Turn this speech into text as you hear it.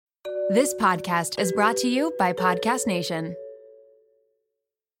This podcast is brought to you by Podcast Nation.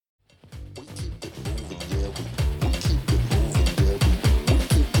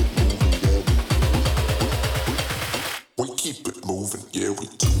 We keep it moving, yeah, we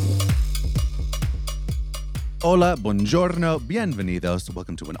do. Hola, buongiorno, bienvenidos.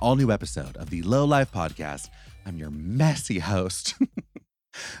 Welcome to an all-new episode of the Low Life Podcast. I'm your messy host,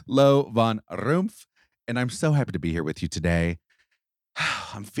 Lo von Rumpf, and I'm so happy to be here with you today.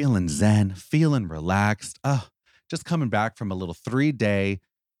 I'm feeling zen, feeling relaxed. Just coming back from a little 3-day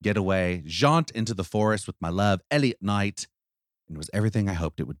getaway, jaunt into the forest with my love, Elliot Knight, and it was everything I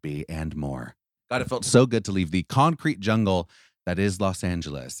hoped it would be and more. God, it felt so good to leave the concrete jungle that is Los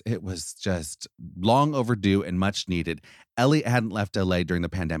Angeles. It was just long overdue and much needed. Elliot hadn't left LA during the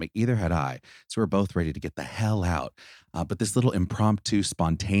pandemic, either had I. So we're both ready to get the hell out. But this little impromptu,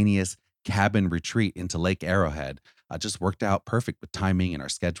 spontaneous cabin retreat into Lake Arrowhead just worked out perfect with timing and our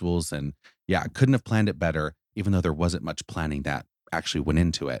schedules. And yeah, I couldn't have planned it better, even though there wasn't much planning that actually went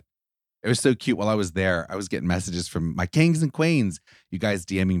into it. It was so cute. While I was there, I was getting messages from my kings and queens. You guys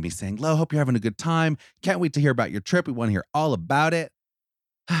DMing me saying, Lo, hope you're having a good time. Can't wait to hear about your trip. We want to hear all about it.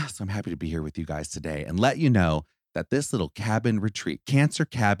 So I'm happy to be here with you guys today and let you know that this little cabin retreat, Cancer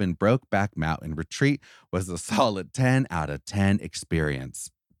Cabin Brokeback Mountain retreat, was a solid 10 out of 10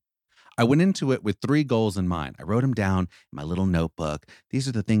 experience. I went into it with 3 goals in mind. I wrote them down in my little notebook. These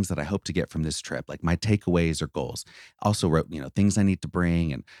are the things that I hope to get from this trip, like my takeaways or goals. Also wrote, things I need to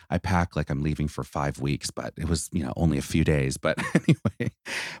bring. And I packed like I'm leaving for 5 weeks, but it was, only a few days. But anyway,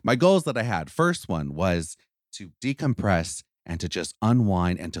 my goals that I had, first one was to decompress and to just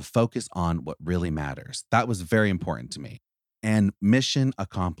unwind and to focus on what really matters. That was very important to me. And mission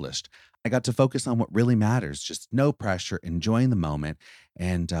accomplished. I got to focus on what really matters, just no pressure, enjoying the moment,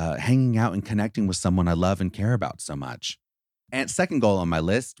 and hanging out and connecting with someone I love and care about so much. And second goal on my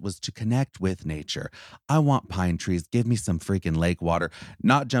list was to connect with nature. I want pine trees. Give me some freaking lake water.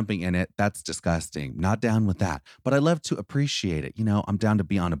 Not jumping in it. That's disgusting. Not down with that. But I love to appreciate it. I'm down to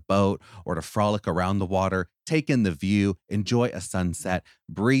be on a boat or to frolic around the water, take in the view, enjoy a sunset,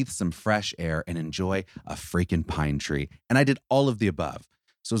 breathe some fresh air, and enjoy a freaking pine tree. And I did all of the above.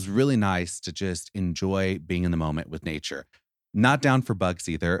 So it was really nice to just enjoy being in the moment with nature. Not down for bugs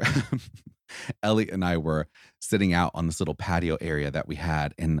either. Elliot and I were sitting out on this little patio area that we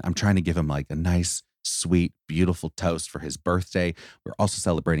had, and I'm trying to give him like a nice, sweet, beautiful toast for his birthday. We're also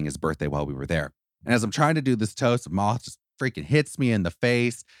celebrating his birthday while we were there. And as I'm trying to do this toast, a moth just freaking hits me in the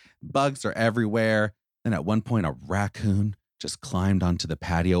face. Bugs are everywhere. Then at one point, a raccoon just climbed onto the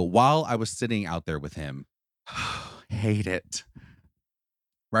patio while I was sitting out there with him. Hate it.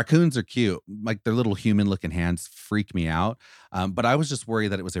 Raccoons are cute. Like their little human-looking hands freak me out. But I was just worried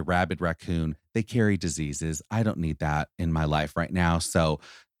that it was a rabid raccoon. They carry diseases. I don't need that in my life right now. So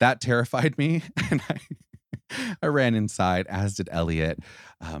that terrified me. And I ran inside, as did Elliot.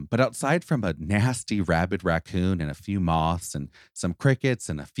 But outside from a nasty rabid raccoon and a few moths and some crickets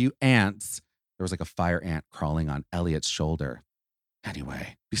and a few ants, there was like a fire ant crawling on Elliot's shoulder.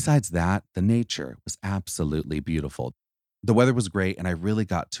 Anyway, besides that, the nature was absolutely beautiful. The weather was great, and I really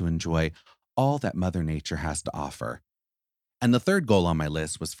got to enjoy all that Mother Nature has to offer. And the third goal on my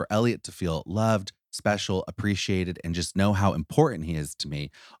list was for Elliot to feel loved, special, appreciated, and just know how important he is to me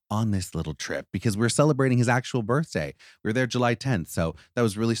on this little trip because we're celebrating his actual birthday. We were there July 10th, so that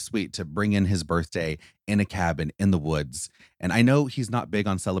was really sweet to bring in his birthday in a cabin in the woods. And I know he's not big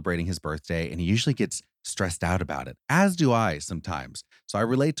on celebrating his birthday, and he usually gets stressed out about it, as do I sometimes. So I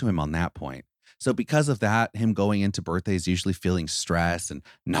relate to him on that point. So because of that, him going into birthdays usually feeling stress and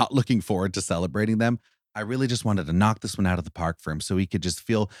not looking forward to celebrating them, I really just wanted to knock this one out of the park for him so he could just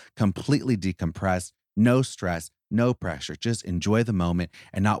feel completely decompressed, no stress, no pressure, just enjoy the moment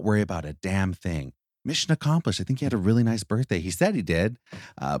and not worry about a damn thing. Mission accomplished. I think he had a really nice birthday. He said he did,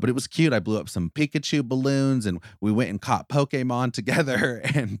 but it was cute. I blew up some Pikachu balloons and we went and caught Pokemon together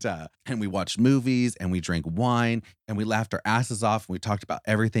and we watched movies and we drank wine and we laughed our asses off and we talked about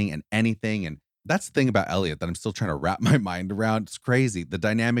everything and anything. And that's the thing about Elliot that I'm still trying to wrap my mind around. It's crazy. The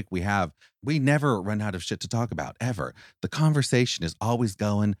dynamic we have, we never run out of shit to talk about, ever. The conversation is always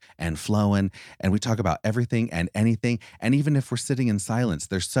going and flowing, and we talk about everything and anything. And even if we're sitting in silence,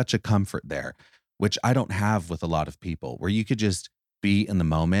 there's such a comfort there, which I don't have with a lot of people, where you could just be in the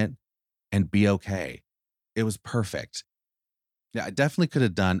moment and be okay. It was perfect. Yeah, I definitely could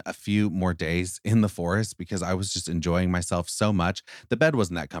have done a few more days in the forest because I was just enjoying myself so much. The bed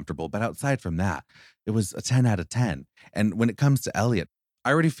wasn't that comfortable, but outside from that, it was a 10 out of 10. And when it comes to Elliot,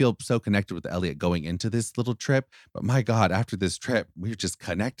 I already feel so connected with Elliot going into this little trip, but my God, after this trip, we've just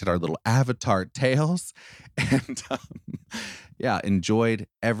connected our little avatar tails and yeah, enjoyed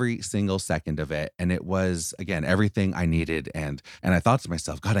every single second of it. And it was, again, everything I needed. And I thought to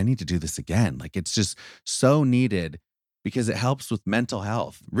myself, God, I need to do this again. Like it's just so needed because it helps with mental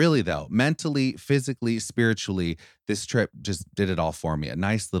health. Really, though, mentally, physically, spiritually, this trip just did it all for me. A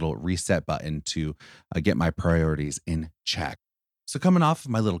nice little reset button to get my priorities in check. So, coming off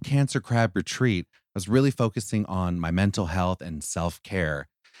of my little cancer crab retreat, I was really focusing on my mental health and self care.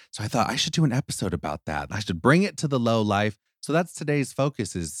 So, I thought I should do an episode about that. I should bring it to the low life. So, that's today's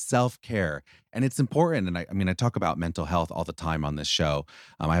focus is self care. And it's important. And I mean, I talk about mental health all the time on this show.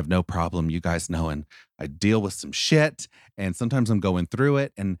 I have no problem, you guys know, and I deal with some shit. And sometimes I'm going through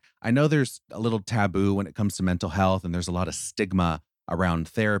it. And I know there's a little taboo when it comes to mental health, and there's a lot of stigma around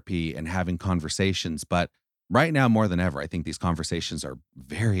therapy and having conversations. But right now, more than ever, I think these conversations are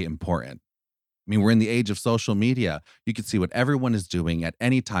very important. I mean, we're in the age of social media. You can see what everyone is doing at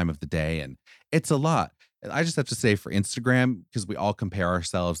any time of the day, and it's a lot. I just have to say for Instagram, because we all compare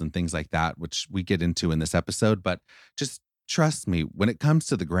ourselves and things like that, which we get into in this episode, but just trust me, when it comes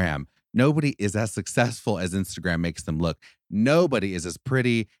to the gram, nobody is as successful as Instagram makes them look. Nobody is as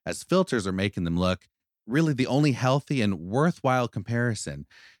pretty as filters are making them look. Really, the only healthy and worthwhile comparison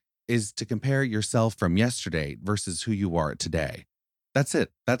is to compare yourself from yesterday versus who you are today. That's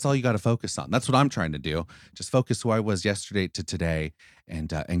it. That's all you got to focus on. That's what I'm trying to do. Just focus who I was yesterday to today,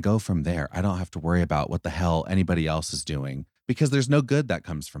 and go from there. I don't have to worry about what the hell anybody else is doing because there's no good that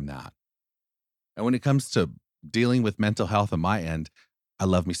comes from that. And when it comes to dealing with mental health on my end, I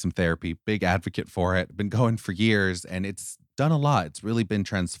love me some therapy. Big advocate for it. Been going for years, and it's done a lot. It's really been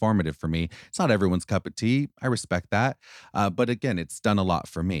transformative for me. It's not everyone's cup of tea. I respect that. But again, it's done a lot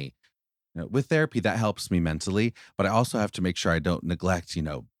for me. With therapy, that helps me mentally, but I also have to make sure I don't neglect,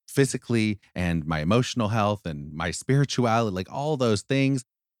 physically and my emotional health and my spirituality, like all those things.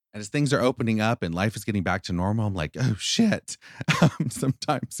 And as things are opening up and life is getting back to normal, I'm like, oh shit.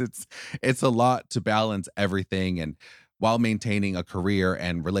 Sometimes it's a lot to balance everything and while maintaining a career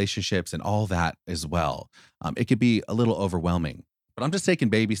and relationships and all that as well. It could be a little overwhelming. But I'm just taking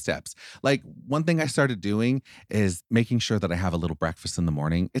baby steps. Like one thing I started doing is making sure that I have a little breakfast in the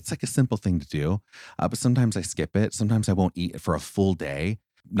morning. It's like a simple thing to do, but sometimes I skip it. Sometimes I won't eat for a full day.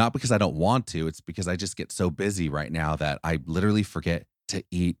 Not because I don't want to, it's because I just get so busy right now that I literally forget to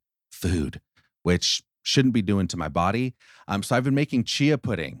eat food, which shouldn't be doing to my body. So I've been making chia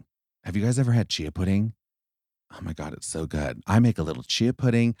pudding. Have you guys ever had chia pudding? Oh my God, it's so good. I make a little chia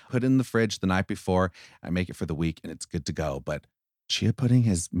pudding, put it in the fridge the night before. I make it for the week and it's good to go. But chia pudding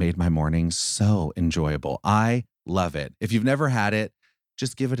has made my mornings so enjoyable. I love it. If you've never had it,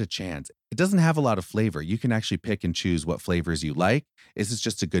 just give it a chance. It doesn't have a lot of flavor. You can actually pick and choose what flavors you like. This is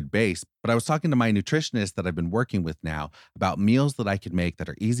just a good base. But I was talking to my nutritionist that I've been working with now about meals that I could make that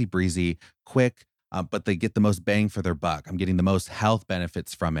are easy breezy, quick, but they get the most bang for their buck. I'm getting the most health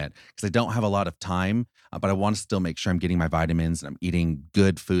benefits from it because I don't have a lot of time, but I want to still make sure I'm getting my vitamins and I'm eating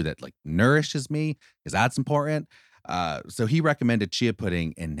good food that like nourishes me because that's important. So he recommended chia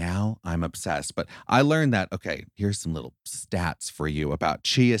pudding, and now I'm obsessed. But I learned that, okay, here's some little stats for you about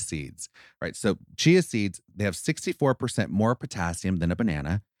chia seeds, right? So chia seeds, they have 64% more potassium than a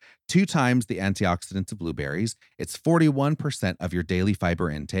banana, two times the antioxidants of blueberries. It's 41% of your daily fiber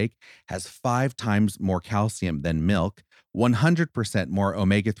intake, has five times more calcium than milk, 100% more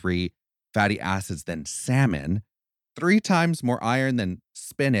omega-3 fatty acids than salmon, three times more iron than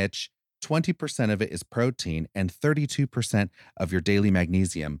spinach, 20% of it is protein, and 32% of your daily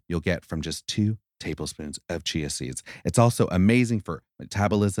magnesium you'll get from just 2 tablespoons of chia seeds. It's also amazing for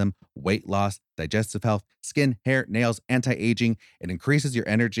metabolism, weight loss, digestive health, skin, hair, nails, anti-aging. It increases your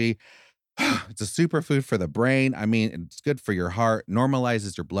energy. It's a superfood for the brain. I mean, it's good for your heart,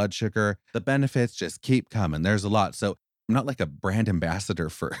 normalizes your blood sugar. The benefits just keep coming. There's a lot. So I'm not like a brand ambassador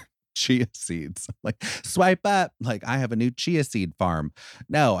for chia seeds. Like swipe up, like I have a new chia seed farm.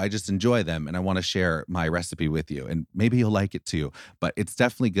 No, I just enjoy them and I want to share my recipe with you. And maybe you'll like it too, but it's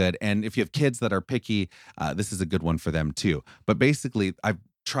definitely good. And if you have kids that are picky, this is a good one for them too. But basically, I've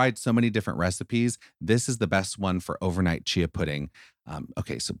tried so many different recipes. This is the best one for overnight chia pudding.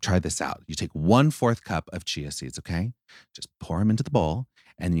 Okay, so try this out. You take 1/4 cup of chia seeds, okay? Just pour them into the bowl.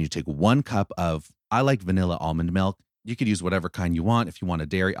 And then you take 1 cup of, I like vanilla almond milk. You could use whatever kind you want. If you want a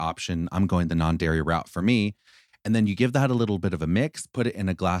dairy option, I'm going the non-dairy route for me. And then you give that a little bit of a mix, put it in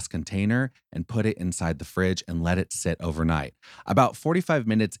a glass container and put it inside the fridge and let it sit overnight. About 45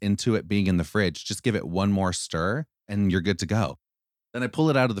 minutes into it being in the fridge, just give it one more stir and you're good to go. Then I pull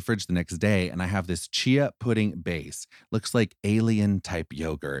it out of the fridge the next day and I have this chia pudding base. Looks like alien type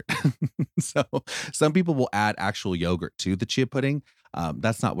yogurt. So some people will add actual yogurt to the chia pudding.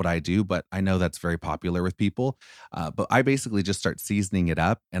 That's not what I do, but I know that's very popular with people. But I basically just start seasoning it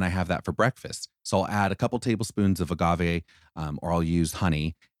up and I have that for breakfast. So I'll add a couple tablespoons of agave or I'll use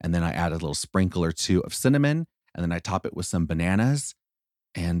honey. And then I add a little sprinkle or two of cinnamon. And then I top it with some bananas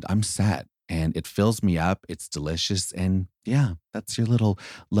and I'm set. And it fills me up. It's delicious. And yeah, that's your little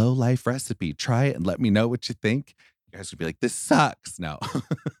low life recipe. Try it and let me know what you think. You guys would be like, this sucks. No,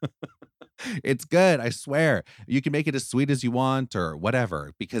 it's good. I swear. You can make it as sweet as you want or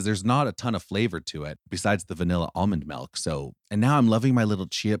whatever, because there's not a ton of flavor to it besides the vanilla almond milk. So, and now I'm loving my little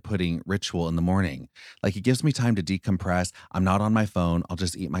chia pudding ritual in the morning. Like it gives me time to decompress. I'm not on my phone. I'll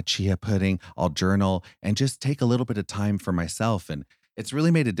just eat my chia pudding. I'll journal and just take a little bit of time for myself. And it's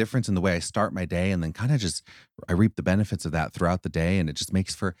really made a difference in the way I start my day. And then kind of just, I reap the benefits of that throughout the day. And it just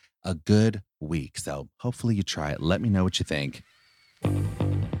makes for a good week. So hopefully you try it. Let me know what you think.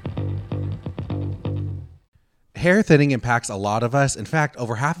 Hair thinning impacts a lot of us. In fact,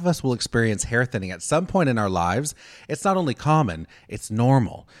 over half of us will experience hair thinning at some point in our lives. It's not only common, it's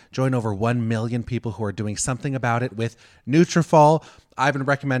normal. Join over 1 million people who are doing something about it with Nutrafol. I've been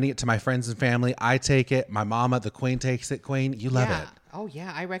recommending it to my friends and family. I take it. My mama, the queen, takes it. Queen, you love it. Oh,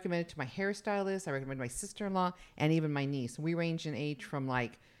 yeah. I recommend it to my hairstylist. I recommend it to my sister-in-law and even my niece. We range in age from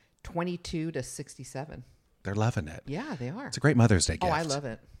like 22 to 67. They're loving it. Yeah, they are. It's a great Mother's Day gift. Oh, I love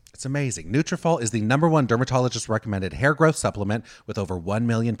it. It's amazing. Nutrafol is the #1 dermatologist recommended hair growth supplement, with over 1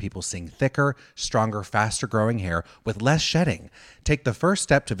 million people seeing thicker, stronger, faster growing hair with less shedding. Take the first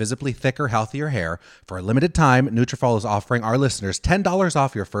step to visibly thicker, healthier hair. For a limited time, Nutrafol is offering our listeners $10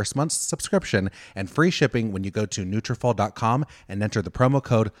 off your first month's subscription and free shipping when you go to Nutrafol.com and enter the promo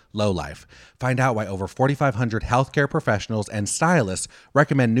code LOWLIFE. Find out why over 4,500 healthcare professionals and stylists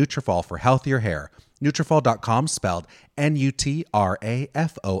recommend Nutrafol for healthier hair. Nutrafol.com, spelled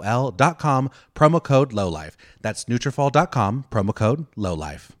Nutrafol.com, promo code LOWLIFE. That's Nutrafol.com, promo code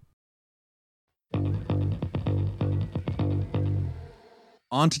LOWLIFE.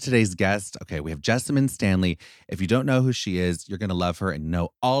 On to today's guest. Okay, we have Jessamyn Stanley. If you don't know who she is, you're going to love her and know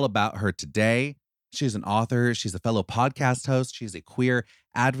all about her today. She's an author. She's a fellow podcast host. She's a queer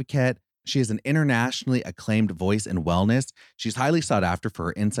advocate. She is an internationally acclaimed voice in wellness. She's highly sought after for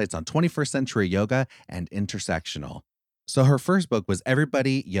her insights on 21st century yoga and intersectional. So her first book was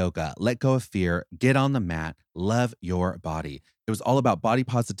Everybody Yoga, Let Go of Fear, Get on the Mat, Love Your Body. It was all about body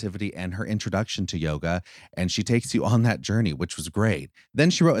positivity and her introduction to yoga, and she takes you on that journey, which was great.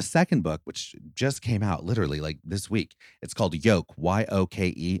 Then she wrote a second book, which just came out literally like this week. It's called Yoke,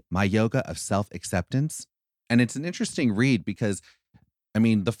 Y-O-K-E, My Yoga of Self-Acceptance. And it's an interesting read because I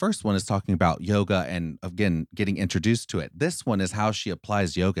mean, the first one is talking about yoga and, again, getting introduced to it. This one is how she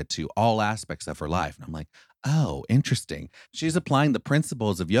applies yoga to all aspects of her life. And I'm like, oh, interesting. She's applying the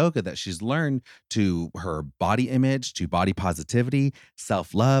principles of yoga that she's learned to her body image, to body positivity,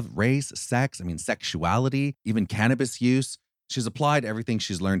 self-love, race, sex, sexuality, even cannabis use. She's applied everything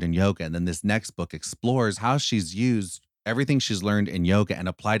she's learned in yoga. And then this next book explores how she's used everything she's learned in yoga and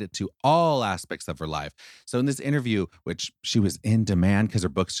applied it to all aspects of her life. So in this interview, which she was in demand because her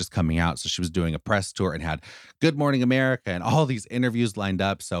book's just coming out, so she was doing a press tour and had Good Morning America and all these interviews lined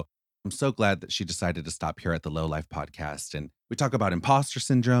up. So I'm so glad that she decided to stop here at the Low Life podcast. And we talk about imposter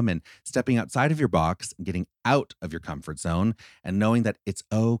syndrome and stepping outside of your box and getting out of your comfort zone and knowing that it's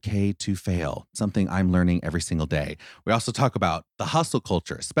okay to fail, something I'm learning every single day. We also talk about the hustle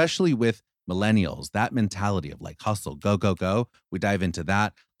culture, especially with millennials, that mentality of like hustle, go, go, go. We dive into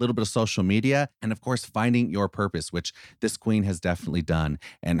that, a little bit of social media, and of course, finding your purpose, which this queen has definitely done.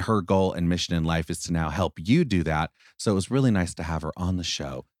 And her goal and mission in life is to now help you do that. So it was really nice to have her on the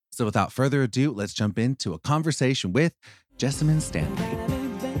show. So without further ado, let's jump into a conversation with Jessamyn Stanley.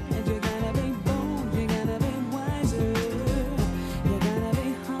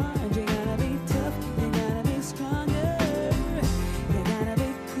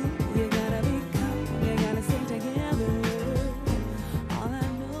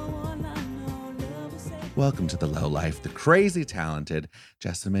 Welcome to the Low Life, the crazy talented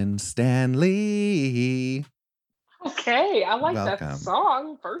Jessamyn Stanley. Okay, I like Welcome. that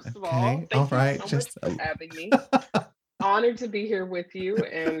song, first of all. Okay, Thank all you right, so just much for having me. Honored to be here with you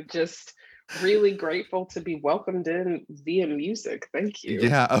and just really grateful to be welcomed in via music. Thank you.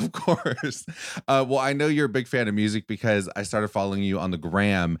 Yeah, of course. Well, I know you're a big fan of music because I started following you on the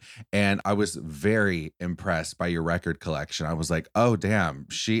gram and I was very impressed by your record collection. I was like, oh, damn,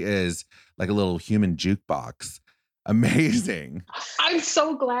 she is like a little human jukebox. Amazing. I'm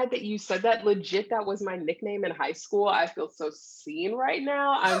so glad that you said that. Legit, that was my nickname in high school. I feel so seen right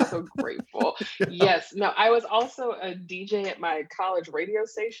now. I'm so grateful. Yeah. Yes. No, I was also a DJ at my college radio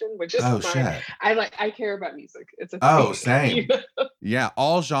station, which is Oh, fine. shit. I care about music. It's a Oh, thing. same. Yeah,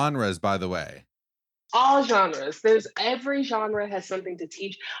 all genres, by the way. All genres. There's every genre has something to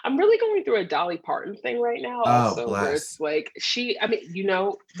teach. I'm really going through a Dolly Parton thing right now, Oh, also, where it's bless. like I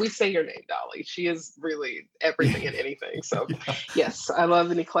mean, we say your name, Dolly. She is really everything and anything. So, Yeah. yes, I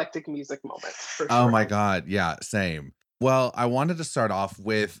love an eclectic music moment for Oh sure. my God. Yeah, same. Well, I wanted to start off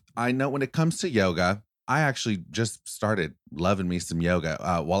with, I know when it comes to yoga, I actually just started loving me some yoga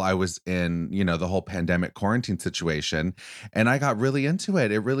while I was in, the whole pandemic quarantine situation. And I got really into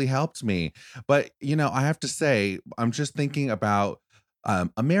it. It really helped me. But, I have to say, I'm just thinking about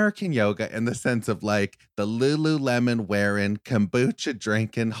American yoga in the sense of like the Lululemon wearing, kombucha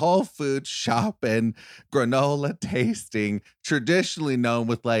drinking, Whole Foods shopping, granola tasting, traditionally known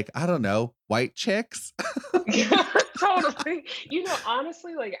with like, I don't know, white chicks. Yeah, totally.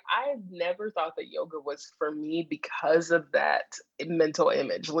 Honestly, like I've never thought that yoga was for me because of that mental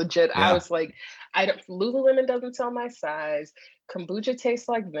image. Legit, I Yeah, was like, I don't. Lululemon doesn't tell my size. Kombucha tastes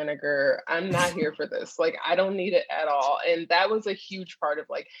like vinegar. I'm not here for this. Like, I don't need it at all. And that was a huge part of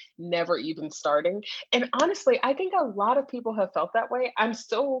like never even starting. And honestly, I think a lot of people have felt that way. I'm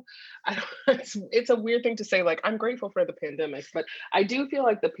still, I don't, it's a weird thing to say. Like, I'm grateful for the pandemic, but I do feel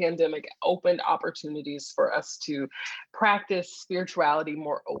like the pandemic opened opportunities for us to practice spirituality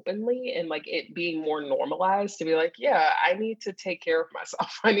more openly and like it being more normalized to be like, yeah, I need to take care of myself.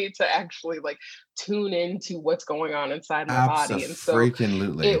 I need to actually like tune into what's going on inside my body. And so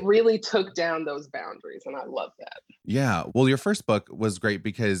abso-freaking-lutely. it really took down those boundaries. And I love that. Yeah. Well, your first book was great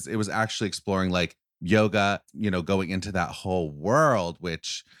because it was actually exploring like yoga, going into that whole world,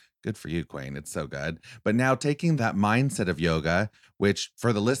 which good for you, Queen. It's so good. But now taking that mindset of yoga, which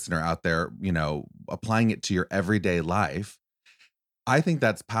for the listener out there, applying it to your everyday life, I think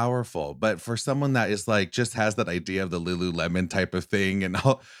that's powerful. But for someone that is like just has that idea of the Lululemon type of thing and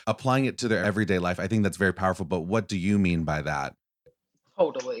applying it to their everyday life, I think that's very powerful. But what do you mean by that?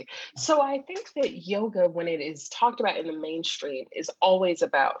 Totally. So I think that yoga, when it is talked about in the mainstream, is always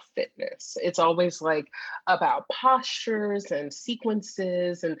about fitness. It's always like about postures and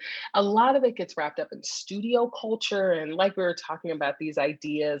sequences. And a lot of it gets wrapped up in studio culture. And like we were talking about these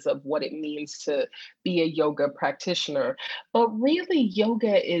ideas of what it means to be a yoga practitioner. But really,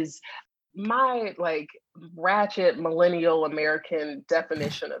 yoga is my like ratchet millennial American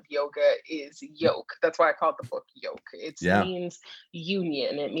definition of yoga is yoke. That's why I called the book Yoke. It Yeah. means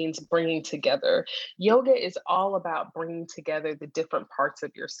union, it means bringing together. Yoga is all about bringing together the different parts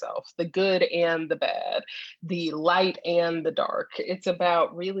of yourself, the good and the bad, the light and the dark. It's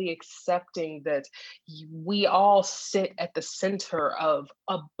about really accepting that we all sit at the center of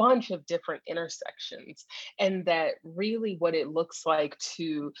a bunch of different intersections, and that really what it looks like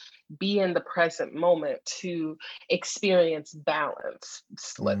to be in the present moment, to experience balance,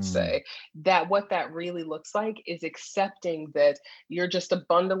 let's Mm, say, that what that really looks like is accepting that you're just a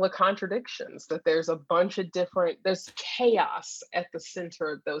bundle of contradictions, that there's chaos at the center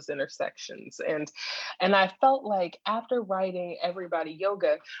of those intersections. And I felt like after writing Everybody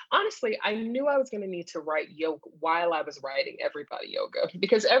Yoga, honestly, I knew I was going to need to write yoke while I was writing Everybody Yoga,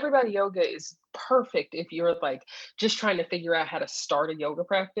 because Everybody Yoga is perfect if you're like just trying to figure out how to start a yoga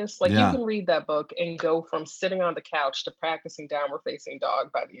practice. Like you yeah. can read that book and go from sitting on the couch to practicing downward facing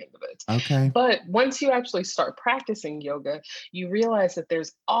dog by the end of it. Okay. But once you actually start practicing yoga, you realize that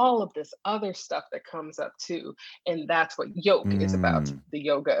there's all of this other stuff that comes up too. And that's what yoke is about, Mm. the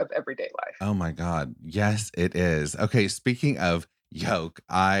yoga of everyday life. Oh my God. Yes, it is. Okay, speaking of yoke,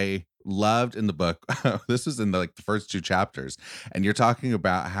 I loved in the book, this was in the first two chapters, and you're talking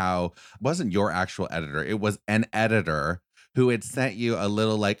about how it wasn't your actual editor, it was an editor who had sent you a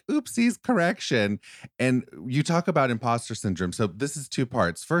little like oopsies correction. And you talk about imposter syndrome. So this is two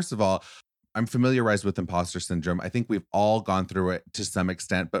parts. First of all, I'm familiarized with imposter syndrome. I think we've all gone through it to some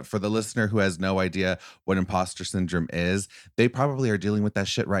extent, but for the listener who has no idea what imposter syndrome is, they probably are dealing with that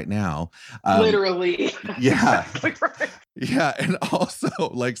shit right now. Um, Literally. That's yeah. exactly right. Yeah. And also,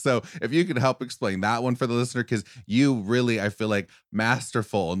 so if you could help explain that one for the listener, because you really, I feel like,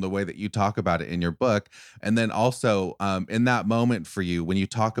 masterful in the way that you talk about it in your book. And then also in that moment for you, when you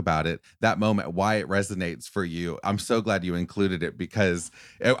talk about it, that moment, why it resonates for you. I'm so glad you included it because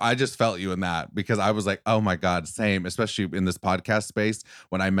I just felt you in that, because I was like, oh my God, same, especially in this podcast space.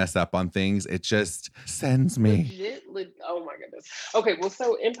 When I mess up on things, it just sends me. oh my goodness. Okay, well,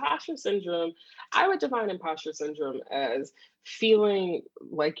 so imposter syndrome, I would define imposter syndrome as feeling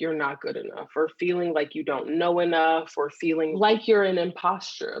like you're not good enough, or feeling like you don't know enough, or feeling like you're an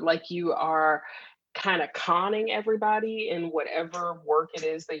imposter, like you are kind of conning everybody in whatever work it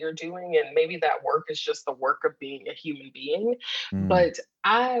is that you're doing. And maybe that work is just the work of being a human being. Mm, But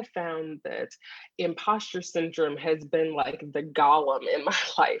I have found that imposter syndrome has been like the golem in my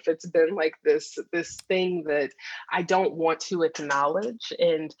life. It's been like this thing that I don't want to acknowledge,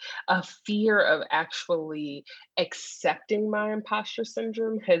 and a fear of actually accepting my imposter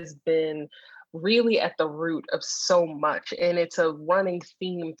syndrome has been really at the root of so much. And it's a running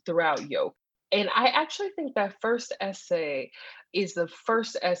theme throughout yoga. And I actually think that first essay is the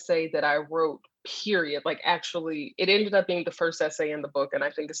first essay that I wrote, period. Like, actually, it ended up being the first essay in the book. And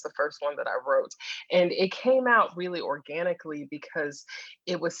I think it's the first one that I wrote. And it came out really organically because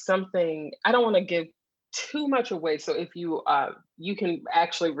it was something, I don't want to give too much away. So if you can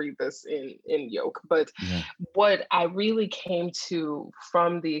actually read this in Yoke. But yeah. what I really came to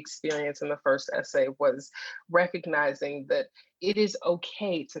from the experience in the first essay was recognizing that it is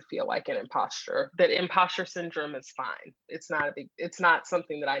okay to feel like an imposter, that imposter syndrome is fine. It's not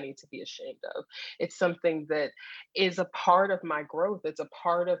something that I need to be ashamed of. It's something that is a part of my growth. It's a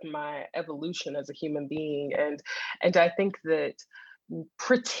part of my evolution as a human being. And I think that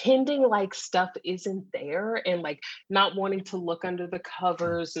pretending like stuff isn't there, and like not wanting to look under the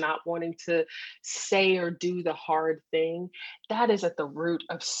covers, not wanting to say or do the hard thing, that is at the root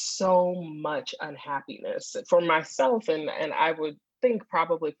of so much unhappiness for myself, and I would think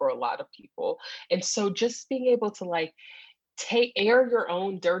probably for a lot of people. And so just being able to like take air your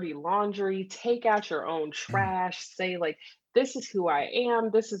own dirty laundry, take out your own Mm, trash, say like, this is who I am,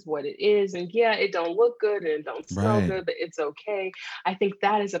 this is what it is. And yeah, it don't look good and it don't smell right. good, but it's okay. I think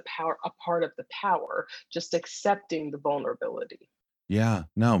that is a part of the power, just accepting the vulnerability. Yeah,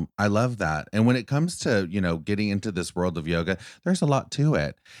 no, I love that. And when it comes to, getting into this world of yoga, there's a lot to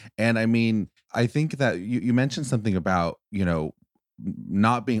it. And I mean, I think that you mentioned something about,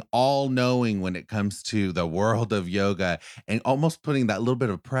 not being all knowing when it comes to the world of yoga and almost putting that little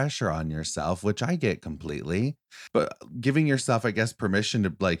bit of pressure on yourself, which I get completely, but giving yourself, I guess, permission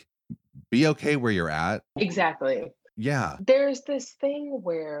to like be okay where you're at. Exactly. Yeah. There's this thing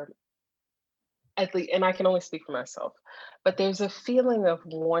where, at least, and I can only speak for myself, but there's a feeling of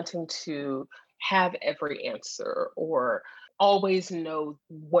wanting to have every answer or always know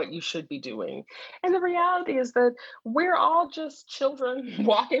what you should be doing. And the reality is that we're all just children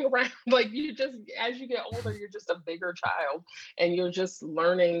walking around. Like, you just, as you get older, you're just a bigger child, and you're just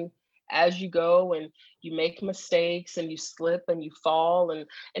learning as you go, and you make mistakes and you slip and you fall,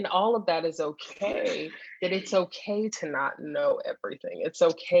 and all of that is okay. That it's okay to not know everything. It's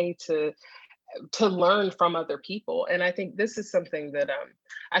okay to learn from other people. And I think this is something that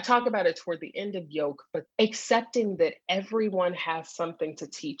I talk about it toward the end of Yoke, but accepting that everyone has something to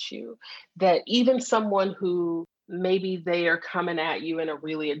teach you, that even someone who maybe they are coming at you in a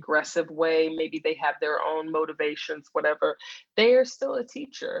really aggressive way, maybe they have their own motivations, whatever, they are still a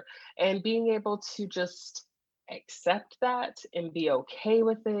teacher. And being able to just accept that and be okay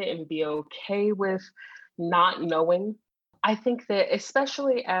with it and be okay with not knowing. I think that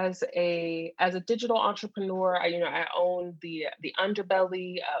especially as a digital entrepreneur, I own the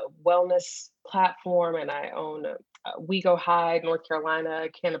Underbelly wellness platform, and I own We Go Hide, North Carolina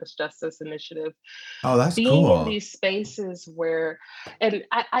Cannabis Justice Initiative. Oh, that's Being in cool. these spaces where, and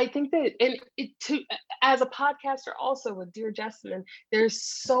I think that, and it too, as a podcaster also with Dear Jessamine, there's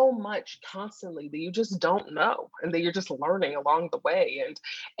so much constantly that you just don't know, and that you're just learning along the way,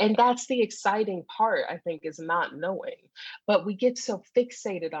 and that's the exciting part, I think, is not knowing. But we get so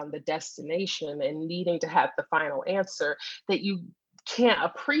fixated on the destination and needing to have the final answer that you can't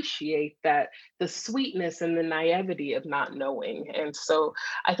appreciate that the sweetness and the naivety of not knowing. And so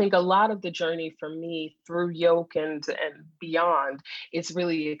I think a lot of the journey for me through yoke and beyond is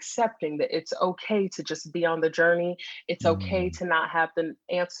really accepting that it's okay to just be on the journey. It's okay Mm, to not have the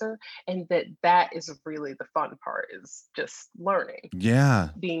answer, and that is really the fun part, is just learning, yeah.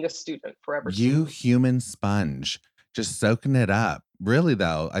 being a student, forever You student. human sponge, just soaking it up. Really,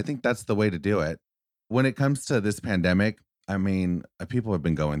 though, I think that's the way to do it. When it comes to this pandemic, I mean, people have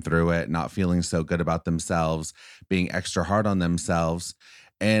been going through it, not feeling so good about themselves, being extra hard on themselves.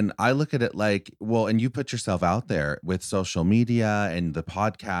 And I look at it like, well, and you put yourself out there with social media and the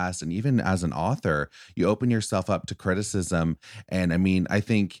podcast, and even as an author, you open yourself up to criticism. And I mean, I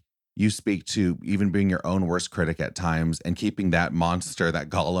think you speak to even being your own worst critic at times and keeping that monster, that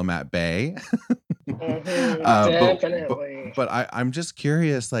golem at bay. Hmm, uh, but but definitely. but I'm just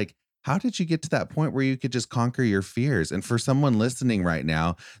curious, like, How did you get to that point where you could just conquer your fears? And for someone listening right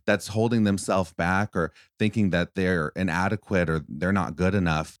now that's holding themselves back or thinking that they're inadequate or they're not good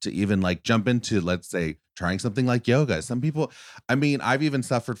enough to even like jump into, let's say, trying something like yoga. Some people, I mean, I've even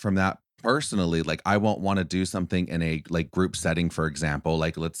suffered from that personally. Like, I won't want to do something in a like group setting, for example,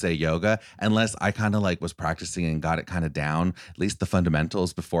 like let's say yoga, unless I kind of like was practicing and got it kind of down, at least the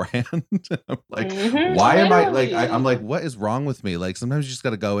fundamentals beforehand. I'm like, why am I like I'm Literally. like, what is wrong with me? Like sometimes you just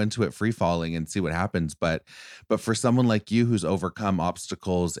gotta go into it free falling and see what happens. But for someone like you who's overcome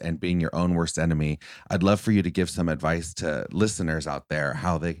obstacles and being your own worst enemy, I'd love for you to give some advice to listeners out there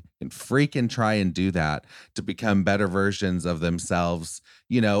how they can freaking try and do that to become better versions of themselves,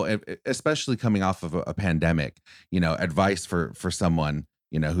 especially coming off of a pandemic, advice for someone,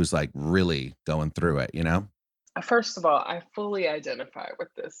 who's like really going through it. First of all, I fully identify with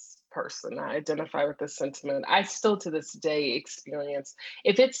this person. I identify with this sentiment. I still to this day experience,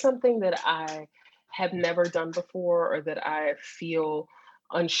 if it's something that I have never done before or that I feel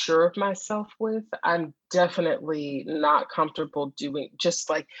unsure of myself with, I'm definitely not comfortable doing just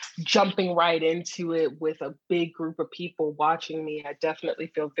like jumping right into it with a big group of people watching me. I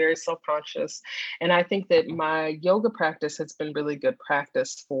definitely feel very self-conscious. And I think that my yoga practice has been really good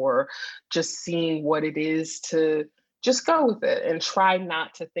practice for just seeing what it is to just go with it and try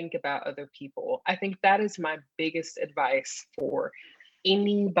not to think about other people. I think that is my biggest advice for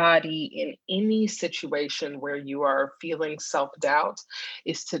anybody in any situation where you are feeling self-doubt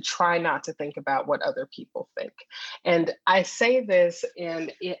is to try not to think about what other people think. And I say this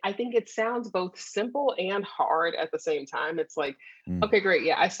and I think it sounds both simple and hard at the same time. It's like, Mm. okay, great.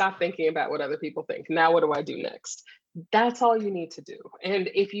 Yeah, I stopped thinking about what other people think. Now what do I do next? That's all you need to do. And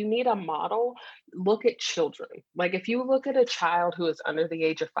if you need a model, look at children. Like if you look at a child who is under the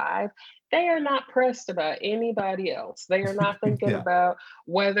age of 5, they are not pressed about anybody else. They are not thinking Yeah. about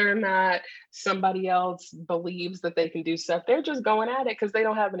whether or not somebody else believes that they can do stuff. They're just going at it because they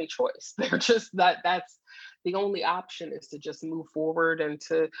don't have any choice. They're just that's the only option is to just move forward and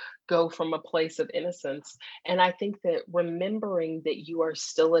to go from a place of innocence. And I think that remembering that you are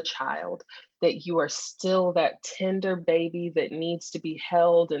still a child, that you are still that tender baby that needs to be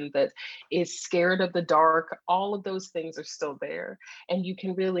held and that is scared of the dark, all of those things are still there. And you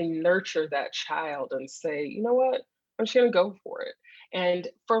can really nurture that child and say, you know what, I'm just gonna go for it. And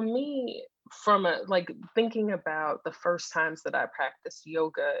for me, from a like thinking about the first times that I practiced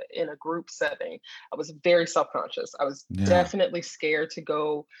yoga in a group setting, I was very self-conscious. I was Yeah. definitely scared to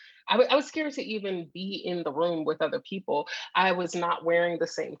go. I was scared to even be in the room with other people. I was not wearing the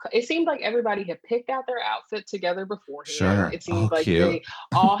same. It seemed like everybody had picked out their outfit together beforehand. Sure. It Oh, seemed like cute. they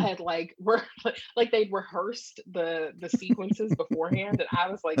all had like they'd rehearsed the sequences beforehand, and I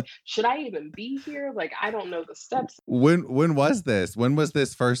was like, should I even be here? Like I don't know the steps. When was this? When was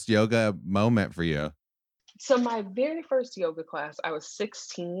this first yoga moment for you? So my very first yoga class, I was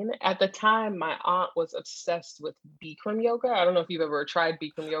 16. At the time, my aunt was obsessed with Bikram yoga. I don't know if you've ever tried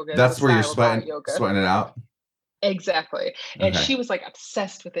Bikram yoga. It's a That's where you're style of hot sweating yoga. sweating it out? Exactly. And Okay. she was like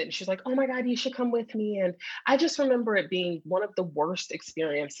obsessed with it. And she's like, oh my God, you should come with me. And I just remember it being one of the worst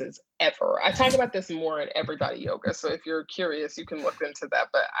experiences ever. I talk about this more in Everybody Yoga. So if you're curious, you can look into that.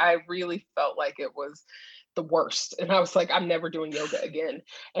 But I really felt like it was the worst. And I was like, I'm never doing yoga again.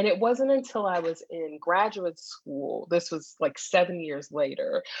 And it wasn't until I was in graduate school, this was like 7 years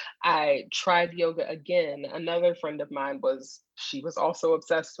later, I tried yoga again. Another friend of mine she was also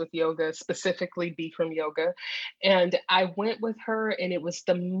obsessed with yoga, specifically Bikram yoga. And I went with her, and it was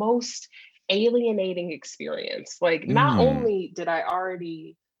the most alienating experience. Like, not Mm. only did I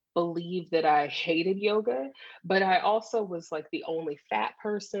already believe that I hated yoga, but I also was like the only fat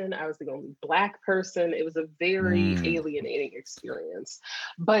person. I was the only Black person. It was a very Mm. alienating experience.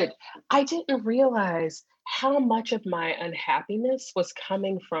 But I didn't realize how much of my unhappiness was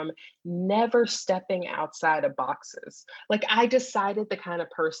coming from never stepping outside of boxes. Like, I decided the kind of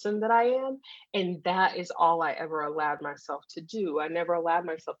person that I am, and that is all I ever allowed myself to do. I never allowed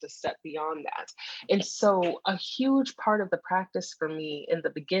myself to step beyond that. And so, a huge part of the practice for me in the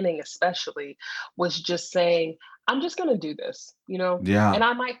beginning, especially, was just saying, I'm just going to do this, Yeah. and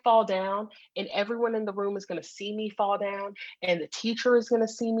I might fall down, and everyone in the room is going to see me fall down, and the teacher is going to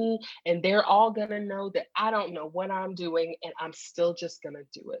see me, and they're all going to know that I don't know what I'm doing, and I'm still just going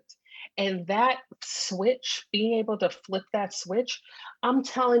to do it. And that switch, being able to flip that switch, I'm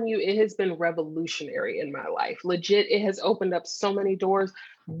telling you, it has been revolutionary in my life. Legit, it has opened up so many doors,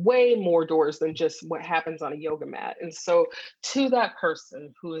 way more doors than just what happens on a yoga mat. And so, to that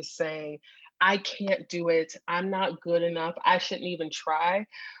person who is saying, I can't do it, I'm not good enough, I shouldn't even try,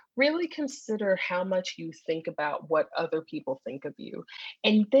 really consider how much you think about what other people think of you.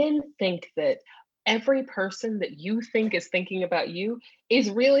 And then think that every person that you think is thinking about you is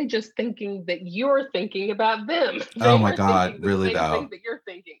really just thinking that you're thinking about them. Oh They my are God, thinking the really same though. thing that you're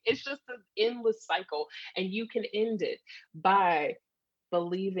thinking. It's just an endless cycle. And you can end it by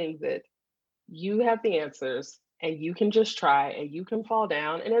believing that you have the answers and you can just try and you can fall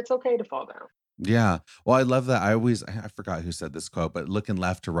down and it's okay to fall down. Yeah. Well, I love that. I forgot who said this quote, but looking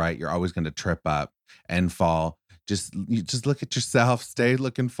left to right, you're always going to trip up and fall. You just look at yourself, stay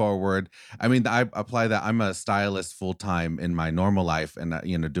looking forward. I mean, I apply that. I'm a stylist full time in my normal life and,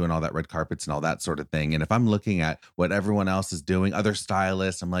 doing all that red carpets and all that sort of thing. And if I'm looking at what everyone else is doing, other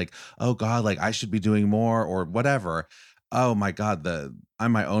stylists, I'm like, oh God, like I should be doing more or whatever. Oh my God,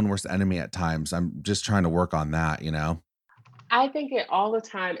 I'm my own worst enemy at times. I'm just trying to work on that, you know? I think it all the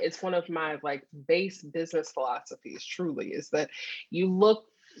time. It's one of my like base business philosophies, truly, is that you look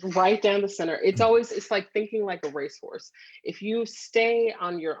right down the center. It's like thinking like a racehorse. If you stay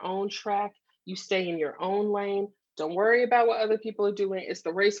on your own track, you stay in your own lane. Don't worry about what other people are doing. It's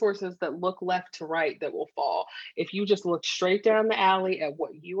the racehorses that look left to right that will fall. If you just look straight down the alley at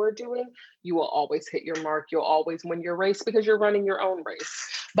what you are doing, you will always hit your mark. You'll always win your race because you're running your own race.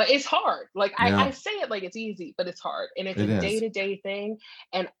 But it's hard. Like Yeah, I say it like it's easy, but it's hard. And it's a it is. day-to-day thing.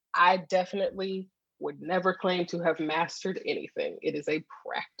 And I definitely would never claim to have mastered anything. It is a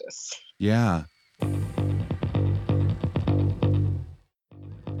practice. Yeah.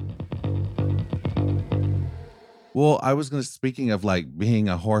 Well, I was gonna speaking of like being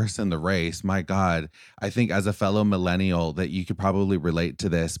a horse in the race, my God, I think as a fellow millennial that you could probably relate to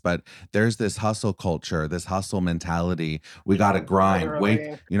this, but there's this hustle culture, this hustle mentality. We gotta grind,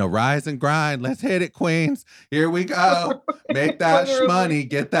 Literally. rise and grind. Let's hit it, queens. Here we go. Make that Literally. money,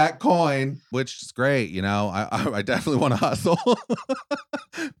 get that coin, which is great. I definitely want to hustle.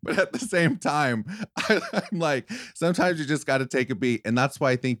 But at the same time, I'm like, sometimes you just got to take a beat. And that's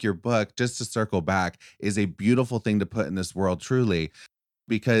why I think your book, just to circle back, is a beautiful thing to put in this world, truly,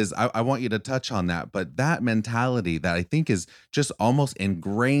 because I want you to touch on that. But that mentality that I think is just almost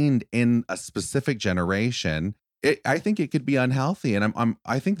ingrained in a specific generation. I think it could be unhealthy, and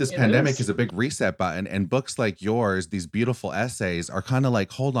I think this It pandemic is. is a big reset button. And books like yours, these beautiful essays, are kind of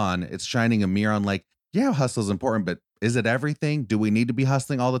like, hold on, it's shining a mirror on like, yeah, hustle is important, but is it everything? Do we need to be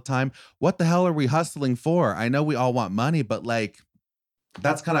hustling all the time? What the hell are we hustling for? I know we all want money, but like,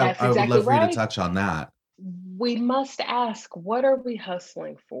 that's kind of, That's I would exactly love for you to right. touch on that. We must ask, what are we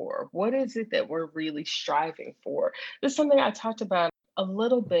hustling for? What is it that we're really striving for? This is something I talked about a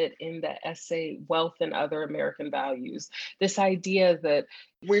little bit in the essay, Wealth and Other American Values. This idea that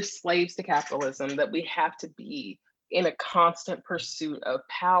we're slaves to capitalism, that we have to be in a constant pursuit of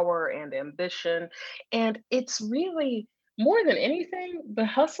power and ambition. And it's really, more than anything, the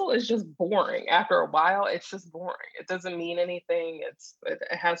hustle is just boring. After a while, it's just boring. It doesn't mean anything. It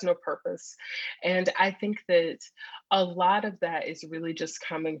has no purpose. And I think that a lot of that is really just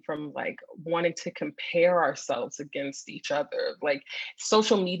coming from like wanting to compare ourselves against each other. Like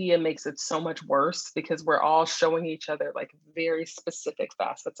social media makes it so much worse because we're all showing each other like very specific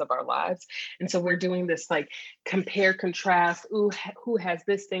facets of our lives. And so we're doing this like compare, contrast, ooh, who has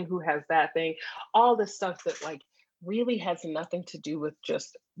this thing, who has that thing, all this stuff that like really has nothing to do with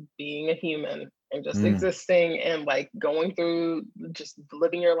just being a human and just Mm, existing and like going through just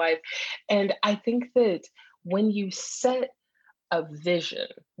living your life. And I think that when you set a vision,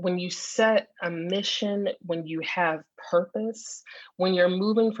 when you set a mission, when you have purpose, when you're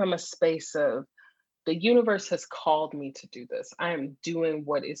moving from a space of the universe has called me to do this, I am doing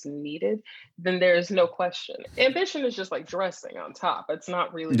what is needed, then there is no question. Ambition is just like dressing on top. It's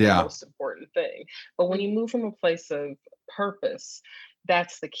not really the yeah. most important thing. But when you move from a place of purpose,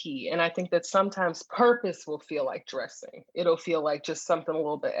 that's the key. And I think that sometimes purpose will feel like dressing. It'll feel like just something a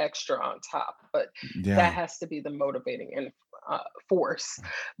little bit extra on top. But that Yeah. has to be the motivating and force.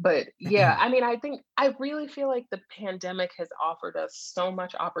 But yeah, I mean, I think I really feel like the pandemic has offered us so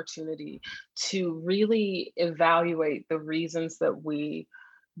much opportunity to really evaluate the reasons that we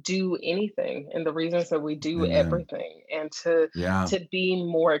do anything and the reasons that we do Amen. everything, and to Yeah. be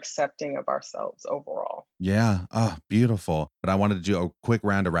more accepting of ourselves overall. Yeah. Oh, beautiful. But I wanted to do a quick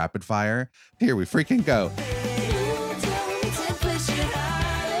round of rapid fire. Here we freaking go.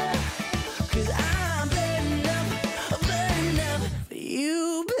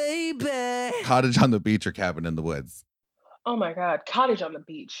 Cottage on the beach or cabin in the woods? Oh my God, cottage on the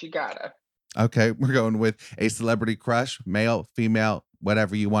beach, you gotta. Okay, we're going with a celebrity crush, male, female,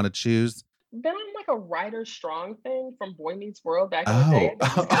 whatever you want to choose. Been on like a Ryder Strong thing from Boy Meets World back in the day, Oh. but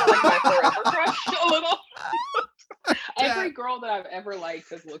he's kind of like my forever crush a little. Every Dad. girl girl that I've ever liked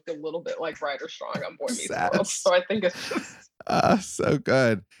has looked a little bit like Ryder Strong on Boy Meets World. Sass. So I think it's just So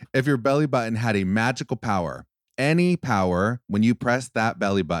good. If your belly button had a magical power, any power, when you press that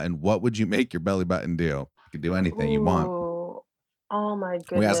belly button, what would you make your belly button do? You could do anything you want. ooh, oh my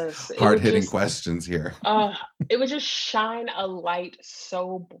We ask goodness. hard-hitting questions here. It would just shine a light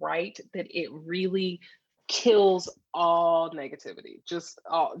so bright that it really kills all negativity. Just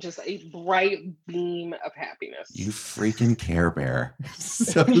a bright beam of happiness. You freaking Care Bear.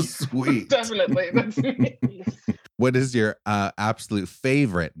 So sweet. Definitely. That's me. What is your absolute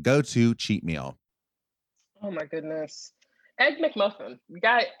favorite go-to cheat meal? Oh my goodness. Egg McMuffin. You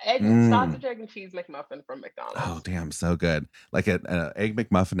got egg sausage, egg, and cheese McMuffin from McDonald's. Oh, damn. So good. Like an egg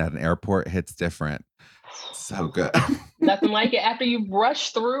McMuffin at an airport hits different. So good. Nothing like it. After you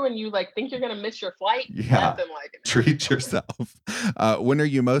rush through and you like think you're gonna miss your flight, nothing like it. Treat yourself. When are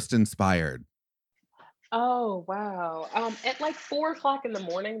you most inspired? Oh wow. At like 4 o'clock in the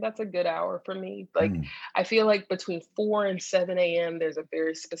morning, that's a good hour for me. Like I feel like between 4 and 7 a.m. there's a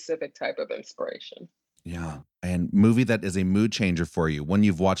very specific type of inspiration. Yeah. And movie that is a mood changer for you. One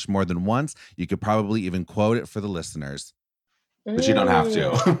you've watched more than once. You could probably even quote it for the listeners. But you don't have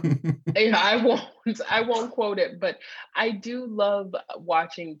to. Yeah, I won't quote it, but I do love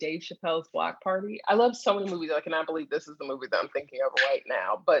watching Dave Chappelle's Block Party. I love so many movies. I cannot believe this is the movie that I'm thinking of right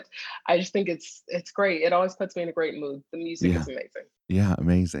now, but I just think it's great. It always puts me in a great mood. The music is amazing. Yeah,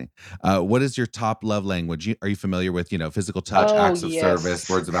 amazing. What is your top love language? Are you familiar with, physical touch, acts of service,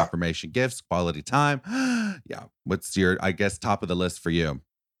 words of affirmation, gifts, quality time? Yeah. What's your, I guess, top of the list for you?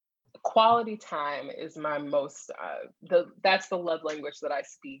 Quality time is my most that's the love language that I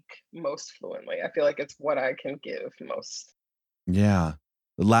speak most fluently. I feel like it's what I can give most. Yeah.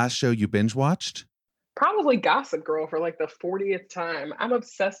 The last show you binge watched? Probably Gossip Girl for like the 40th time. I'm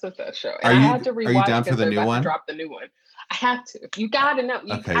obsessed with that show. And I had to rewatch. Are you down for the new one? Drop the new one. I have to. You gotta know.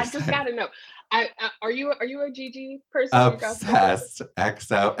 I just gotta know. Are you a GG person? Obsessed.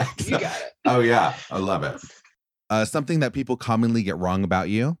 XO. You got it. Oh yeah, I love it. Something that people commonly get wrong about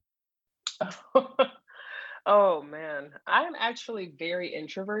you? Oh man, I'm actually very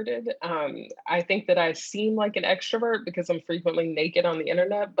introverted. I think that I seem like an extrovert because I'm frequently naked on the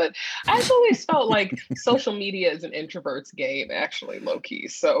internet, but I've always felt like social media is an introvert's game, actually, low key.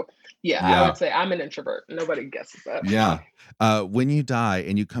 So yeah, I would say I'm an introvert. Nobody guesses that. Yeah. When you die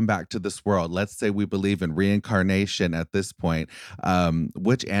and you come back to this world, let's say we believe in reincarnation at this point,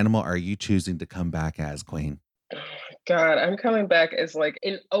 which animal are you choosing to come back as, Queen? God, I'm coming back as like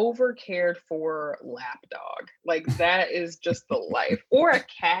an over cared for lap dog. Like that is just the life. Or a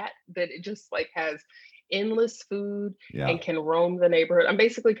cat that it just like has endless food and can roam the neighborhood. I'm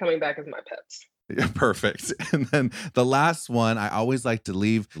basically coming back as my pets. Yeah, perfect. And then the last one, I always like to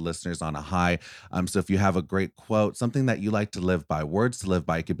leave listeners on a high. So if you have a great quote, something that you like to live by, words to live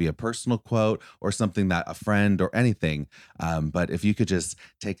by, it could be a personal quote or something that a friend or anything. But if you could just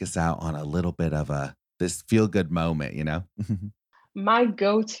take us out on a little bit of this feel-good moment, My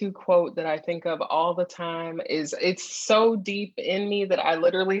go-to quote that I think of all the time is, it's so deep in me that I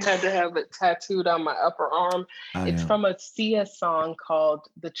literally had to have it tattooed on my upper arm. It's from a Sia song called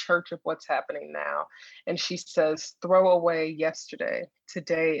The Church of What's Happening Now. And she says, throw away yesterday.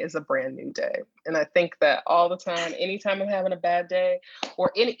 Today is a brand new day. And I think that all the time, anytime I'm having a bad day,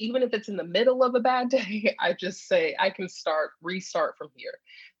 or even if it's in the middle of a bad day, I just say, I can restart from here.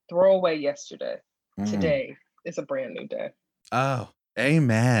 Throw away yesterday. Today is a brand new day. Oh,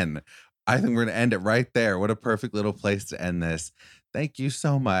 amen. I think we're going to end it right there. What a perfect little place to end this. Thank you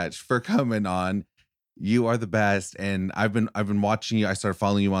so much for coming on. You are the best. And I've been watching you. I started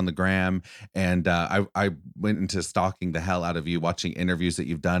following you on the gram, and I went into stalking the hell out of you, watching interviews that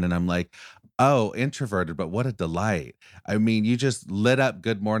you've done. And I'm like, oh, introverted, but what a delight. I mean, you just lit up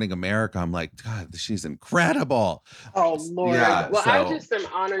Good Morning America. I'm like, God, she's incredible. Oh, Lord. Yeah, well, I just am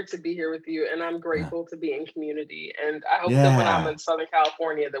honored to be here with you, and I'm grateful to be in community. And I hope that when I'm in Southern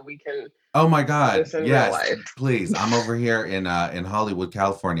California that we can Oh my God. real Yes, life. please. I'm over here in Hollywood,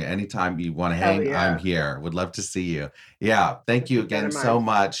 California. Anytime you want to hang, I'm here. Would love to see you. Yeah. Thank you again so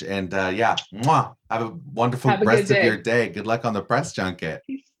much. And mwah. Have a wonderful rest of your day. Good luck on the press junket.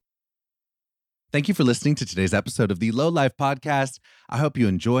 Thank you for listening to today's episode of the Low Life Podcast. I hope you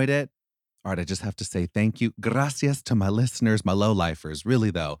enjoyed it. All right, I just have to say thank you. Gracias to my listeners, my low lifers.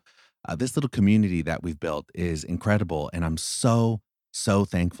 Really, though, this little community that we've built is incredible, and I'm so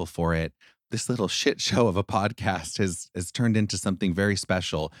thankful for it. This little shit show of a podcast has turned into something very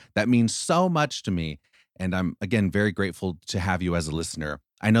special that means so much to me. And I'm, again, very grateful to have you as a listener.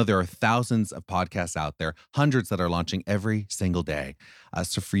 I know there are thousands of podcasts out there, hundreds that are launching every single day.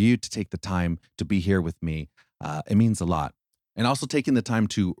 So for you to take the time to be here with me, it means a lot. And also taking the time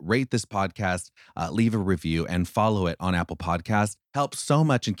to rate this podcast, leave a review, and follow it on Apple Podcasts helps so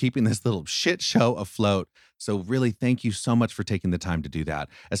much in keeping this little shit show afloat. So really, thank you so much for taking the time to do that,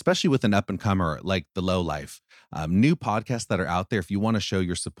 especially with an up-and-comer like The Low Life. New podcasts that are out there, if you want to show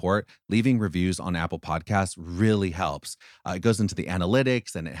your support, leaving reviews on Apple Podcasts really helps. It goes into the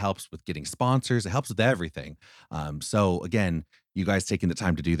analytics and it helps with getting sponsors. It helps with everything. So again, you guys taking the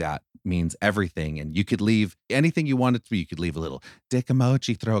time to do that means everything. And you could leave anything you want it to be. You could leave a little dick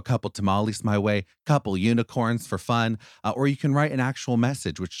emoji, throw a couple tamales my way, couple unicorns for fun, or you can write an actual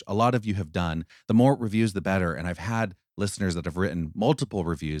message, which a lot of you have done. The more reviews, the better. And I've had listeners that have written multiple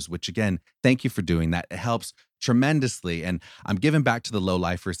reviews, which again, thank you for doing that. It helps tremendously. And I'm giving back to the low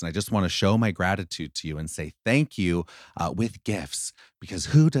lifers. And I just want to show my gratitude to you and say thank you with gifts, because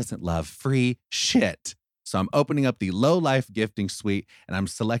who doesn't love free shit? So I'm opening up the Low Life gifting suite and I'm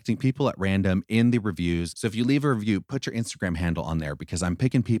selecting people at random in the reviews. So if you leave a review, put your Instagram handle on there, because I'm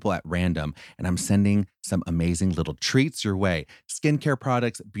picking people at random and I'm sending some amazing little treats your way. Skincare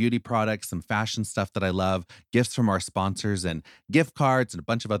products, beauty products, some fashion stuff that I love, gifts from our sponsors, and gift cards and a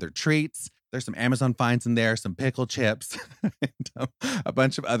bunch of other treats. There's some Amazon finds in there, some pickle chips, and a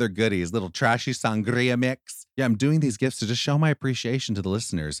bunch of other goodies, little trashy sangria mix. Yeah, I'm doing these gifts to just show my appreciation to the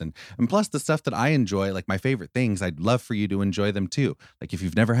listeners. And plus the stuff that I enjoy, like my favorite things, I'd love for you to enjoy them too. Like if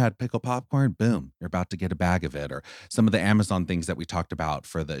you've never had pickle popcorn, boom, you're about to get a bag of it. Or some of the Amazon things that we talked about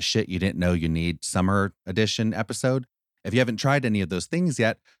for the shit you didn't know you need summer edition episode. If you haven't tried any of those things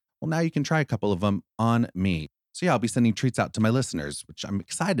yet, well, now you can try a couple of them on me. So yeah, I'll be sending treats out to my listeners, which I'm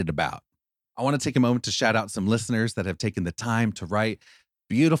excited about. I want to take a moment to shout out some listeners that have taken the time to write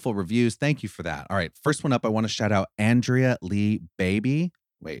beautiful reviews. Thank you for that. All right. First one up, I want to shout out Andrea Lee Baby.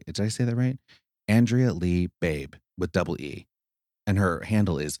 Wait, did I say that right? Andrea Lee Babe with double E. And her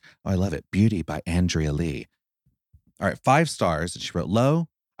handle is, oh, I love it, Beauty by Andrea Lee. All right, 5 stars. And she wrote, Low,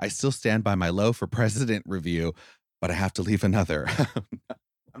 I still stand by my Low for President review, but I have to leave another.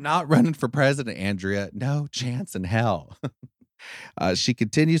 I'm not running for president, Andrea. No chance in hell. She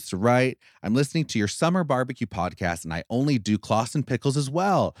continues to write, I'm listening to your summer barbecue podcast and I only do Clausen pickles as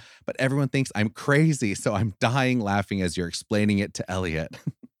well, but everyone thinks I'm crazy, so I'm dying laughing as you're explaining it to Elliot.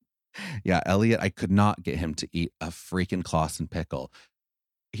 Yeah, Elliot, I could not get him to eat a freaking Clausen pickle.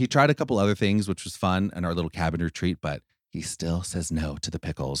 He tried a couple other things, which was fun and our little cabin retreat, but he still says no to the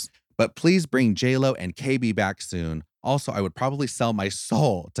pickles. But please bring JLo and KB back soon. Also, I would probably sell my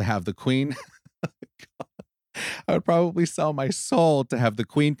soul to have the queen. I would probably sell my soul to have the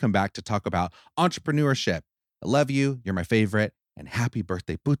queen come back to talk about entrepreneurship. I love you. You're my favorite. And happy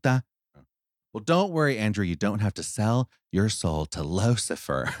birthday, puta. Well, don't worry, Andrew. You don't have to sell your soul to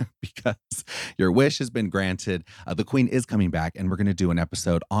Lucifer because your wish has been granted. The queen is coming back and we're going to do an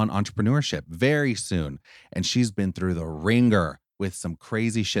episode on entrepreneurship very soon. And she's been through the ringer with some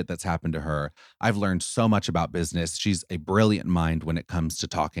crazy shit that's happened to her. I've learned so much about business. She's a brilliant mind when it comes to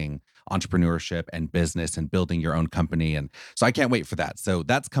talking entrepreneurship and business and building your own company. And so I can't wait for that. So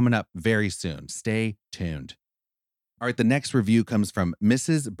that's coming up very soon. Stay tuned. All right. The next review comes from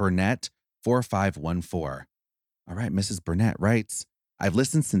Mrs. Burnett 4514. All right. Mrs. Burnett writes, I've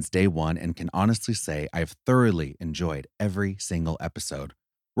listened since day one and can honestly say I've thoroughly enjoyed every single episode.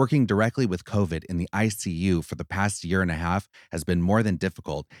 Working directly with COVID in the ICU for the past year and a half has been more than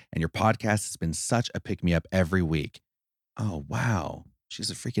difficult, and your podcast has been such a pick-me-up every week. Oh, wow. She's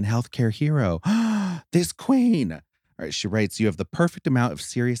a freaking healthcare hero. This queen. All right, she writes, you have the perfect amount of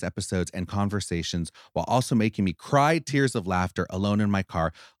serious episodes and conversations while also making me cry tears of laughter alone in my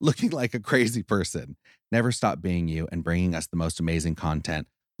car, looking like a crazy person. Never stop being you and bringing us the most amazing content.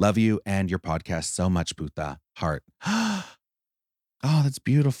 Love you and your podcast so much, puta. Heart. Oh, that's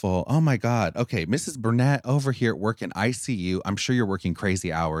beautiful. Oh my God. Okay, Mrs. Burnett over here working ICU. I'm sure you're working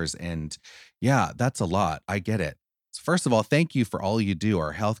crazy hours. And yeah, that's a lot. I get it. So first of all, thank you for all you do.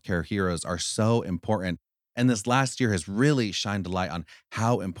 Our healthcare heroes are so important. And this last year has really shined a light on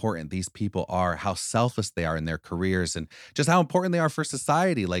how important these people are, how selfless they are in their careers, and just how important they are for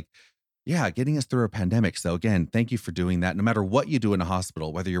society. Like, yeah, getting us through a pandemic. So again, thank you for doing that. No matter what you do in a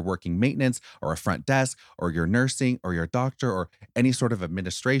hospital, whether you're working maintenance or a front desk or you're nursing or you're a doctor or any sort of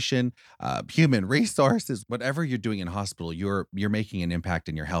administration, human resources, whatever you're doing in a hospital, you're making an impact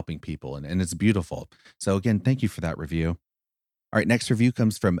and you're helping people. And it's beautiful. So again, thank you for that review. All right, next review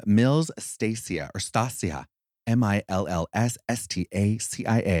comes from Mills Stacia or Stacia,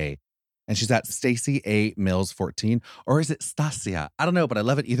 MILLSSTACIA. And she's at Stacy A. Mills 14, or is it Stacia? I don't know, but I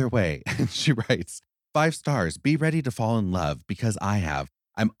love it either way. And she writes, 5 stars, be ready to fall in love because I have.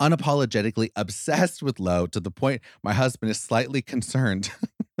 I'm unapologetically obsessed with Lo to the point my husband is slightly concerned.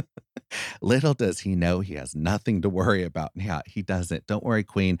 Little does he know he has nothing to worry about. Yeah, he doesn't. Don't worry,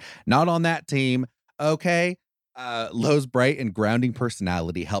 Queen. Not on that team. Okay. Lowe's bright and grounding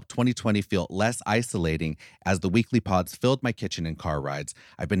personality helped 2020 feel less isolating as the weekly pods filled my kitchen and car rides.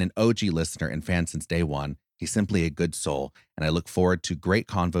 I've been an OG listener and fan since day one. He's simply a good soul, and I look forward to great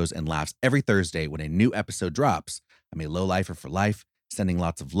convos and laughs every Thursday when a new episode drops. I'm a low-lifer for life, sending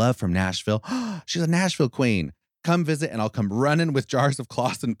lots of love from Nashville. She's a Nashville queen. Come visit, and I'll come running with jars of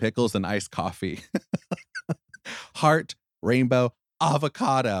Clausen pickles and iced coffee. Heart, rainbow,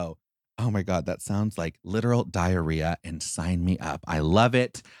 avocado. Oh my God, that sounds like literal diarrhea, and sign me up. I love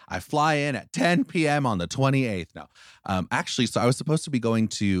it. I fly in at 10 p.m. on the 28th. No, actually, so I was supposed to be going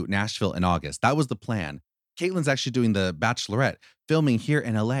to Nashville in August. That was the plan. Caitlin's actually doing the Bachelorette filming here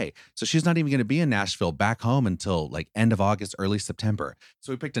in LA. So she's not even going to be in Nashville back home until like end of August, early September.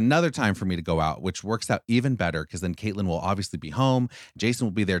 So we picked another time for me to go out, which works out even better because then Caitlin will obviously be home. Jason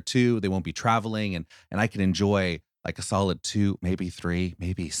will be there too. They won't be traveling, and I can enjoy like a solid 2, maybe 3,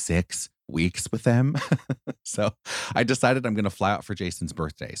 maybe 6 weeks with them. So I decided I'm going to fly out for Jason's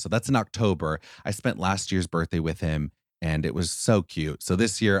birthday. So that's in October. I spent last year's birthday with him, and it was so cute. So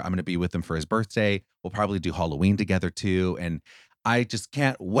this year I'm going to be with him for his birthday. We'll probably do Halloween together too. And I just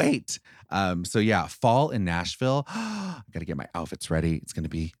can't wait. So yeah, fall in Nashville. I got to get my outfits ready. It's going to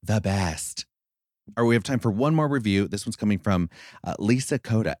be the best. All right, we have time for one more review. This one's coming from Lisa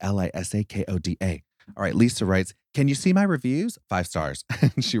Coda, Lisakoda. All right, Lisa writes, can you see my reviews? 5 stars.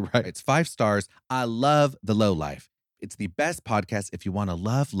 And she writes, 5 stars. I love The Low Life. It's the best podcast if you want to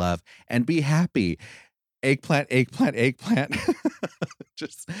love, and be happy. Eggplant.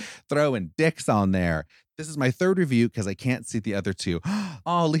 Just throwing dicks on there. This is my 3rd review because I can't see the other 2.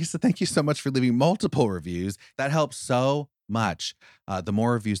 Oh, Lisa, thank you so much for leaving multiple reviews. That helps so much. The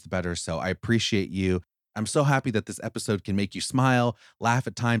more reviews, the better. So I appreciate you. I'm so happy that this episode can make you smile, laugh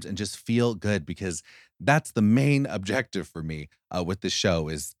at times, and just feel good, because that's the main objective for me with this show,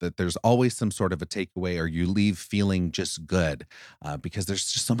 is that there's always some sort of a takeaway, or you leave feeling just good, because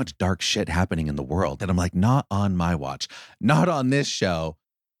there's just so much dark shit happening in the world that I'm like, not on my watch, not on this show.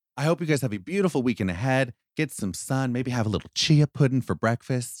 I hope you guys have a beautiful weekend ahead. Get some sun, maybe have a little chia pudding for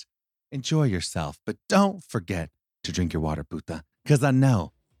breakfast. Enjoy yourself, but don't forget to drink your water, puta, because I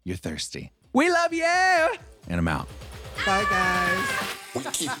know you're thirsty. We love you! And I'm out. Bye, guys. We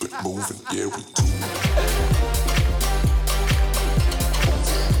keep it moving, yeah, we do.